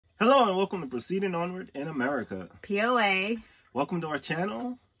Hello and welcome to Proceeding Onward in America. POA. Welcome to our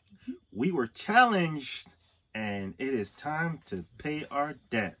channel. We were challenged and it is time to pay our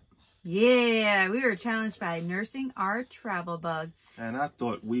debt. Yeah, we were challenged by nursing our travel bug. And I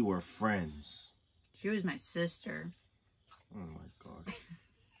thought we were friends. She was my sister. Oh my God.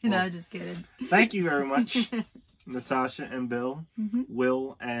 No, just kidding. Thank you very much, Natasha and Bill,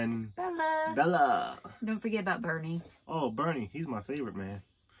 Will and Bella. Don't forget about Bernie. Oh, Bernie, he's my favorite, man.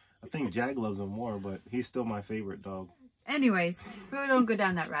 I think Jag loves him more, but he's still my favorite dog. Anyways, we don't go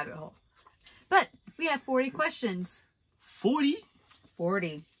down that rabbit hole. But we have 40 questions. 40?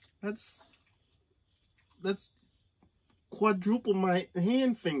 40. That's quadruple my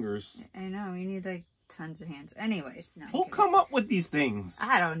hand fingers. I know, we need like tons of hands. Anyways. No, Who come up with these things?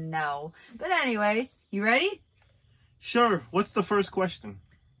 I don't know. But anyways, you ready? Sure. What's the first question?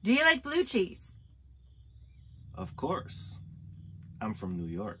 Do you like blue cheese? Of course. I'm from New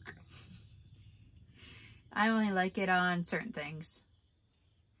York. I only like it on certain things.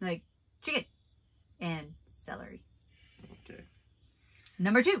 Like chicken and celery. Okay.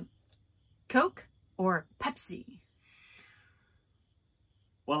 Number 2. Coke or Pepsi?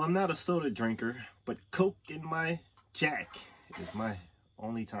 Well, I'm not a soda drinker, but Coke in my Jack is my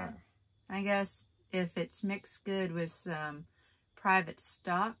only time. I guess if it's mixed good with some private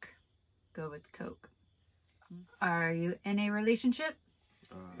stock, go with Coke. Are you in a relationship?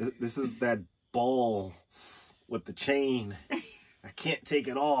 This is that ball with the chain. I can't take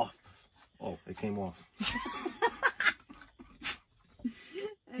it off. Oh, it came off.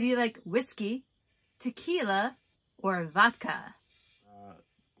 Do you like whiskey, tequila, or vodka?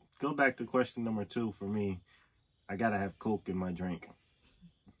 Go back to question number 2 for me. I gotta have Coke in my drink.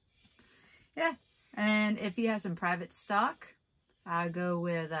 Yeah, and if you have some private stock, I'll go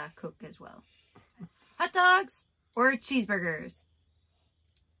with Coke as well. Hot dogs or cheeseburgers?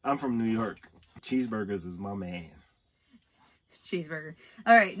 I'm from New York. Cheeseburgers is my man. Cheeseburger.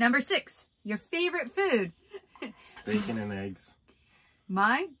 All right, number 6. Your favorite food? Bacon and eggs.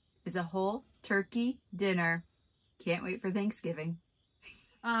 Mine is a whole turkey dinner. Can't wait for Thanksgiving.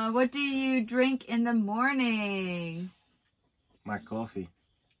 What do you drink in the morning? My coffee.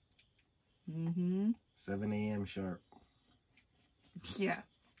 7 a.m. sharp. Yeah.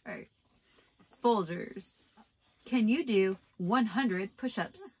 All right. Folders. Can you do 100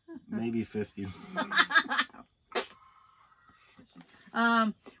 push-ups? Maybe 50.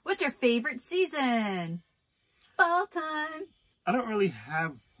 What's your favorite season? Fall time. I don't really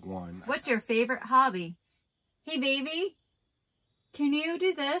have one. What's your favorite hobby? Hey, baby. Can you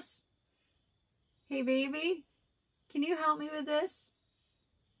do this? Hey, baby. Can you help me with this?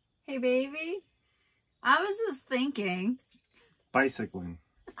 Hey, baby. I was just thinking. Bicycling.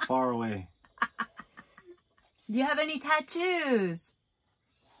 Far away. Do you have any tattoos?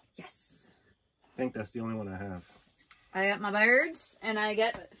 Yes. I think that's the only one I have. I got my birds, and I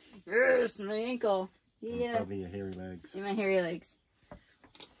got my ankle. Yeah. Probably your hairy legs. And my hairy legs.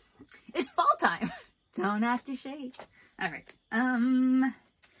 It's fall time. Don't have to shake. All right.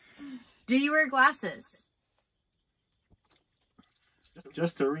 Do you wear glasses?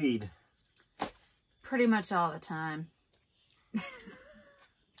 Just to read. Pretty much all the time.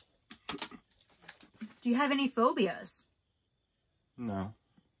 Do you have any phobias? No.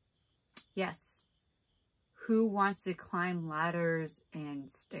 Yes. Who wants to climb ladders and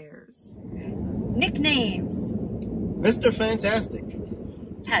stairs? Nicknames. Mr. Fantastic.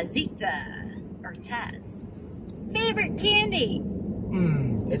 Tazita or Taz. Favorite candy?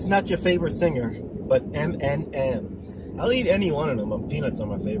 It's not your favorite singer, but M&M's. I'll eat any one of them, but peanuts are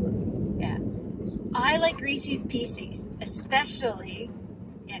my favorite. Yeah. I like Reese's Pieces, especially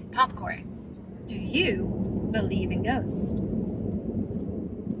in popcorn. Do you believe in ghosts?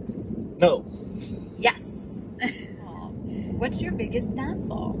 No. Yes. What's your biggest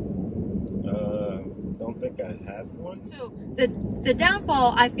downfall? Don't think I have one. So the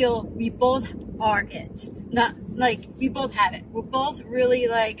downfall, I feel we both are it. Not like we both have it. We're both really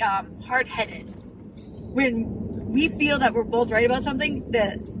like hard-headed. When we feel that we're both right about something,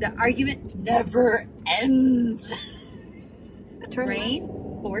 the argument never ends. Rain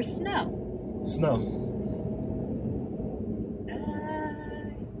or snow? Snow.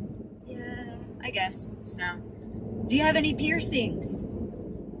 Yeah, I guess snow. Do you have any piercings?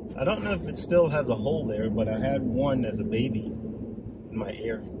 I don't know if it still has a hole there, but I had one as a baby in my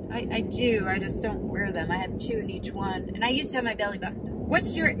ear. I do. I just don't wear them. I have 2 in each one. And I used to have my belly button.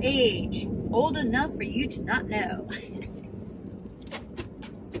 What's your age? Old enough for you to not know.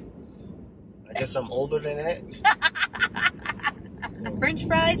 I guess I'm older than that. French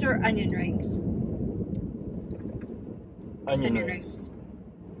fries or onion rings? Onion rings.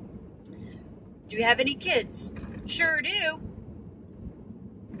 Do you have any kids? Sure do.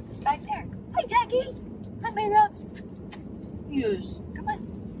 It's back there. Hi, Jackies. Hi, my loves. Yes. Come on.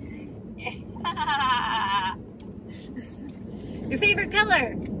 Your favorite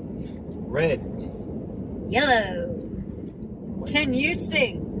color? Red. Yellow. Can you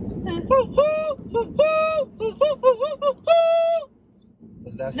sing?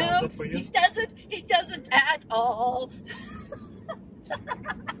 Does that sound good for you? He doesn't at all.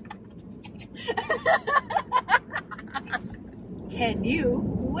 Can you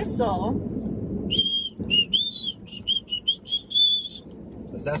whistle?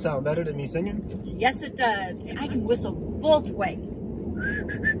 Does that sound better than me singing? Yes, it does. I can whistle both ways.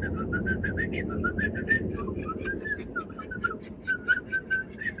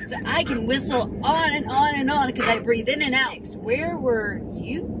 So I can whistle on and on and on because I breathe in and out. Where were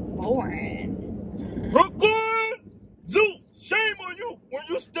you born? Brooklyn Zoo! Shame on you when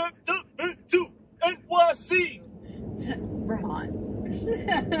you stepped up into NYC! Vermont.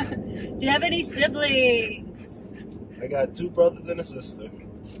 Do you have any siblings? I got 2 brothers and a sister.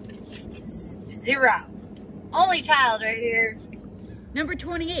 0. Only child right here. Number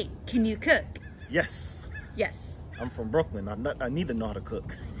 28. Can you cook? Yes. Yes. I'm from Brooklyn. I need to know how to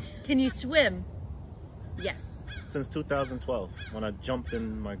cook. Can you swim? Yes. Since 2012, when I jumped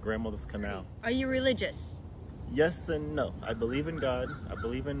in my grandmother's canal. Are you religious? Yes and no. I believe in God. I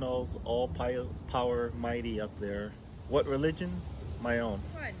believe in all power mighty up there. What religion? My own.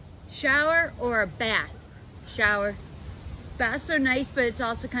 Shower or a bath? Shower. Baths are nice, but it's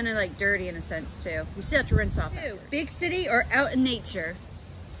also kind of like dirty in a sense too. You still have to rinse off. Big city or out in nature?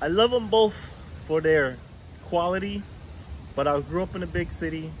 I love them both for their quality, but I grew up in a big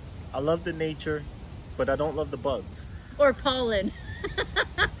city. I love the nature, but I don't love the bugs. Or pollen.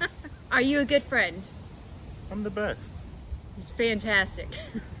 Are you a good friend? I'm the best. He's fantastic.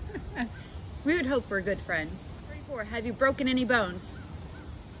 We would hope we're good friends. 34. Have you broken any bones?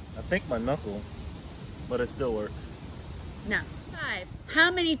 I think my knuckle, but it still works. No. 5.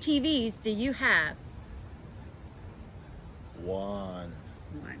 How many TVs do you have? 1.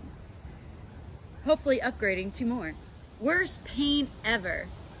 1. Hopefully upgrading 2 more. Worst pain ever?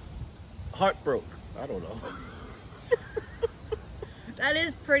 Heart broke. I don't know. That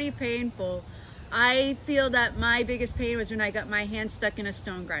is pretty painful. I feel that my biggest pain was when I got my hand stuck in a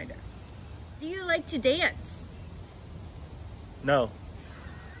stone grinder. Do you like to dance? No.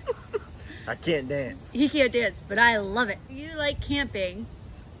 I can't dance. He can't dance, but I love it. Do you like camping?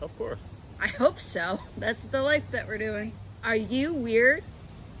 Of course. I hope so. That's the life that we're doing. Are you weird?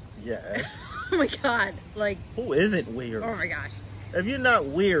 Yes. Oh my God. Like, who isn't weird? oh my gosh. If you're not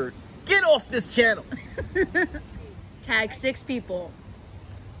weird, get off this channel. Tag 6 people.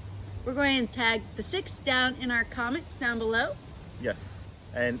 We're going to tag the 6 down in our comments down below. Yes.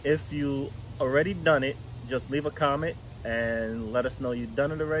 And if you already done it, just leave a comment and let us know you've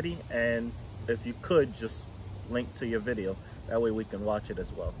done it already. And if you could, just link to your video. That way we can watch it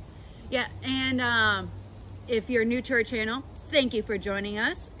as well. Yeah, and if you're new to our channel, thank you for joining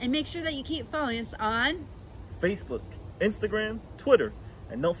us. And make sure that you keep following us on Facebook, Instagram, Twitter.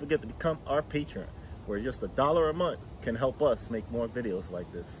 And don't forget to become our Patreon, where just $1 a month can help us make more videos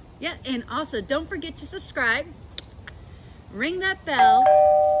like this. Yeah, and also don't forget to subscribe, ring that bell,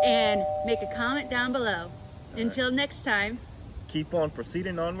 and make a comment down below. Until next time, keep on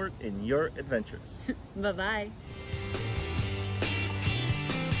proceeding onward in your adventures. Bye-bye.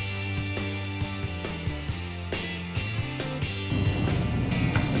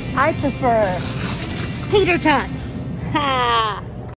 I prefer tater tots. Ha!